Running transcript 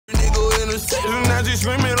the stage and now she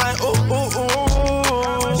screaming like, ooh, ooh, ooh.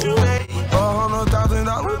 How much you made? $100,000.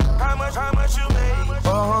 How much you made?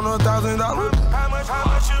 $100,000. How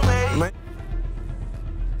much you made?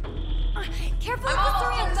 Careful with the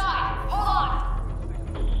syringe. Inside. Hold on.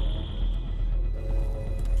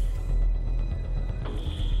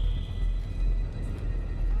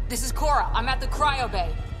 This is Cora. I'm at the cryo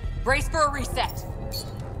bay. Brace for a reset.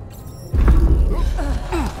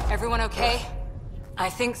 Everyone okay? I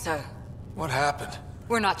think so. What happened?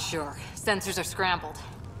 We're not sure. Sensors are scrambled.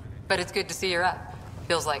 But it's good to see you're up.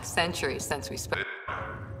 Feels like centuries since we spoke.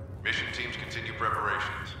 Mission teams continue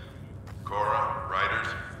preparations. Cora,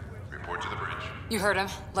 Riders, report to the bridge. You heard him.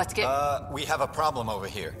 Let's get... We have a problem over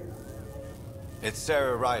here. It's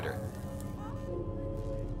Sarah Ryder.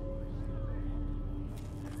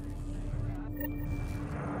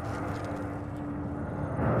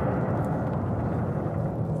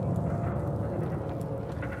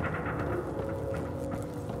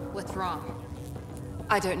 What's wrong?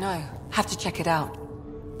 I don't know. Have to check it out.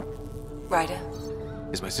 Ryder?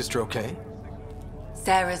 Is my sister okay?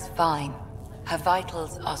 Sarah's fine. Her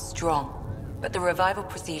vitals are strong. But the revival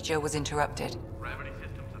procedure was interrupted.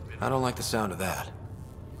 I don't like the sound of that.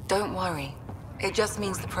 Don't worry. It just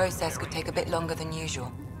means the process could take a bit longer than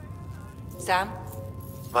usual. Sam?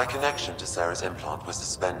 My connection to Sarah's implant was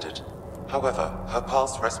suspended. However, her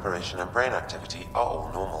pulse, respiration, and brain activity are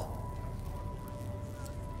all normal.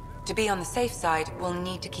 To be on the safe side, we'll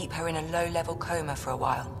need to keep her in a low-level coma for a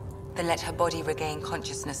while, then let her body regain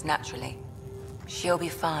consciousness naturally. She'll be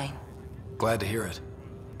fine. Glad to hear it.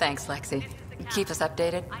 Thanks, Lexi. Keep us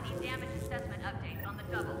updated. I need damage assessment updates on the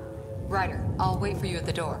double. Ryder, I'll wait for you at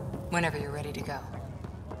the door, whenever you're ready to go.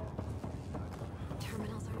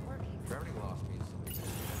 Terminals aren't working.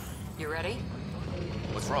 You ready?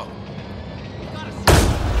 What's wrong?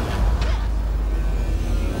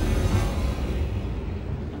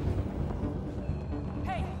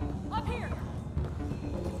 Hey, up here!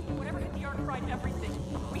 Whatever hit the arc fried everything.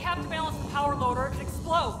 We have to balance the power loader or it could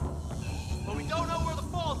explode. But we don't know where the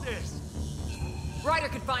fault is. Ryder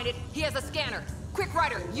could find it. He has a scanner. Quick,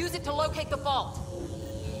 Ryder, use it to locate the fault.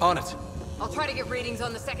 On it. I'll try to get readings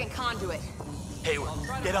on the second conduit. Hayward,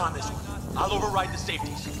 get on this one. I'll override the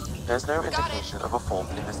safeties. There's no indication of a fault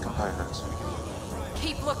in this component.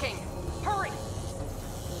 Keep looking. Hurry!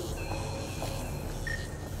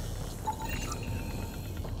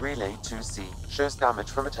 Relay 2C shows damage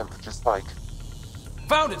from a temperature spike.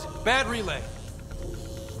 Found it! Bad relay.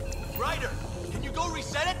 Ryder, can you go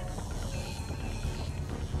reset it?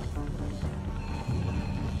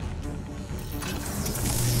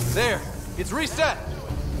 There! It's reset!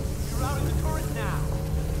 You're out of the turret now.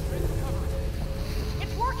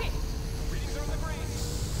 It's working! Readings are in the brain.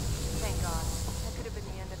 Thank God. That could have been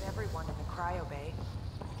the end of everyone in the cryo bay.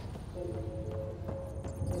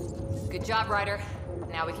 Good job, Ryder.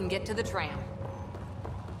 Now we can get to the tram.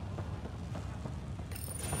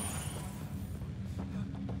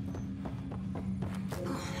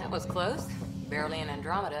 That was close. Barely in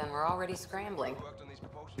Andromeda, and we're already scrambling.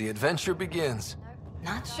 The adventure begins.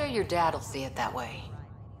 Not sure your dad'll see it that way.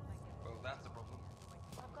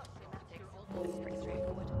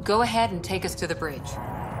 Go ahead and take us to the bridge.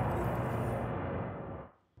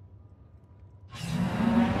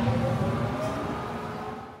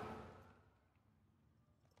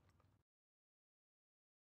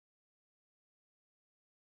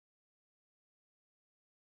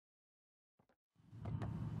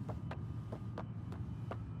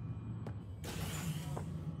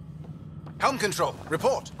 Helm control,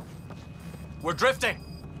 report. We're drifting.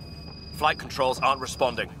 Flight controls aren't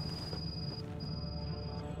responding.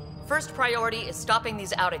 First priority is stopping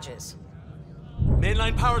these outages.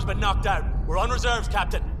 Mainline power's been knocked out. We're on reserves,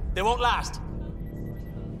 Captain. They won't last.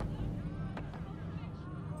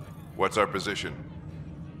 What's our position?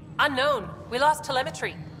 Unknown. We lost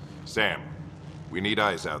telemetry. Sam, we need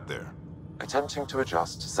eyes out there. Attempting to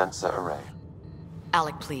adjust sensor array.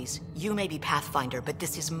 Alec, please. You may be Pathfinder, but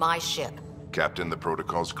this is my ship. Captain, the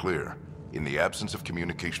protocol's clear. In the absence of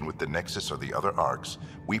communication with the Nexus or the other arcs,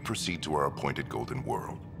 we proceed to our appointed Golden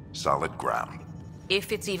World. Solid ground.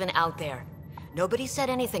 If it's even out there. Nobody said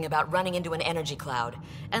anything about running into an energy cloud,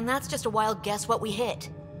 and that's just a wild guess what we hit.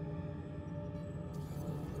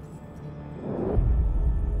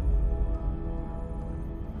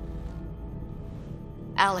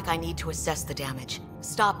 Alec, I need to assess the damage.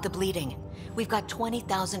 Stop the bleeding. We've got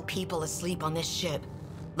 20,000 people asleep on this ship.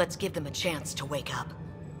 Let's give them a chance to wake up.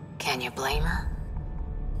 Can you blame her?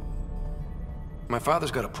 My father's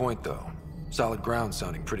got a point, though. Solid ground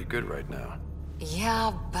sounding pretty good right now.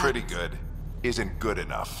 Yeah, but... Pretty good. Isn't good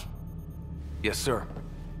enough. Yes, sir.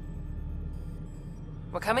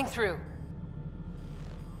 We're coming through.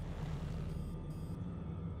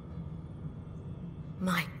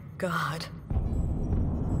 My God.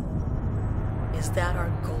 Is that our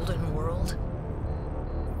golden world?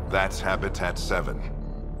 That's Habitat 7.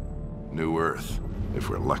 New Earth, if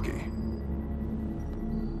we're lucky.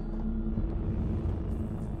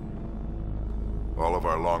 All of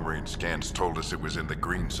our long-range scans told us it was in the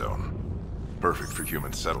green zone. Perfect for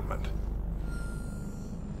human settlement.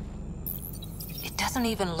 It doesn't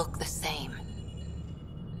even look the same.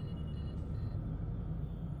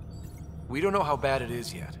 We don't know how bad it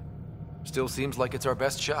is yet. Still seems like it's our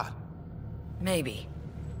best shot. Maybe.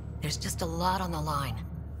 There's just a lot on the line.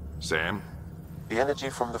 Sam? The energy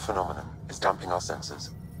from the phenomenon is damping our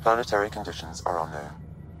senses. Planetary conditions are unknown.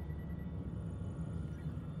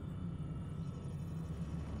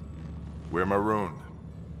 We're marooned.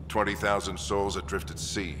 20,000 souls adrift at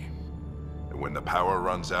sea. And when the power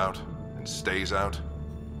runs out, and stays out,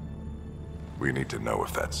 we need to know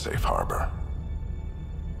if that's safe harbor.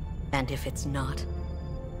 And if it's not?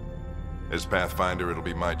 As Pathfinder, it'll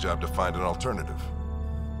be my job to find an alternative.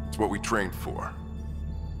 It's what we trained for.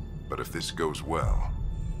 But if this goes well,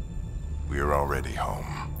 we are already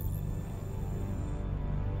home.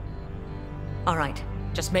 All right,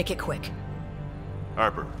 just make it quick.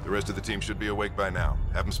 Harper, the rest of the team should be awake by now.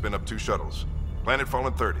 Have them spin up 2 shuttles. Planet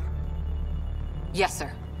Fallen 30. Yes,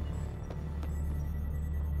 sir.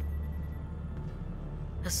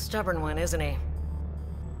 A stubborn one, isn't he?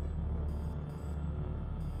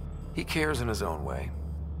 He cares in his own way.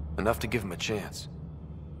 Enough to give him a chance.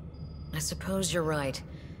 I suppose you're right.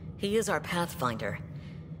 He is our Pathfinder.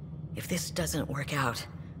 If this doesn't work out,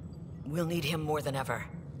 we'll need him more than ever.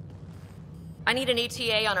 I need an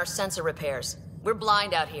ETA on our sensor repairs. We're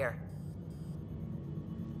blind out here.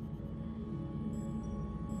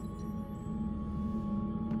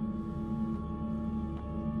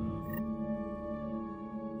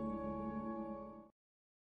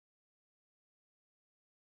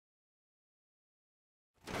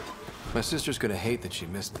 My sister's gonna hate that she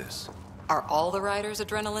missed this. Are all the riders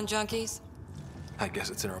adrenaline junkies? I guess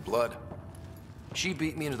it's in her blood. She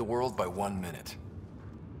beat me into the world by 1 minute.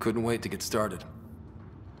 Couldn't wait to get started.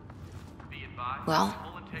 Well,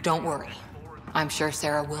 don't worry. I'm sure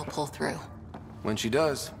Sarah will pull through. When she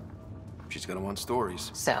does, she's gonna want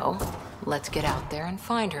stories. So, let's get out there and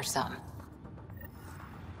find her some.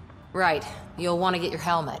 Right, you'll want to get your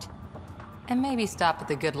helmet. And maybe stop at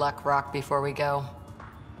the Good Luck Rock before we go.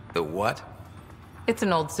 The what? It's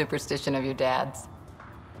an old superstition of your dad's.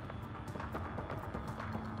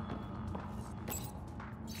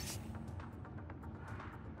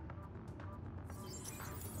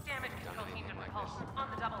 Damage control team to repulse. On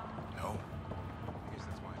the double. No? I guess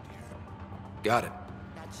that's why I'm here. Got it.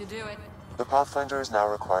 That should do it. The Pathfinder is now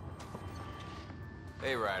required.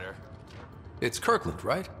 Hey, Ryder. It's Kirkland,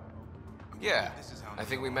 right? Yeah, I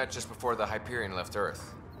think we met just before the Hyperion left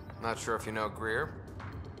Earth. Not sure if you know Greer.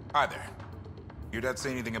 Hi there. Your dad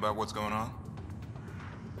say anything about what's going on?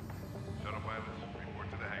 Shuttle pilots,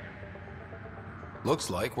 report to the hangar. Looks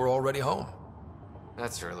like we're already home.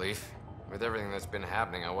 That's a relief. With everything that's been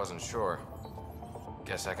happening, I wasn't sure.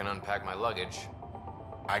 Guess I can unpack my luggage.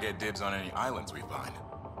 I get dibs on any islands we find.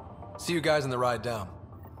 See you guys on the ride down.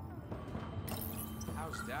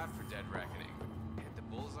 How's that for dead reckoning? Hit the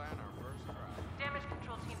bullseye on our first try. Damage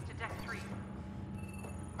control teams to deck 3.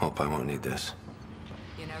 Hope I won't need this.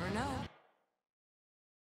 You never know.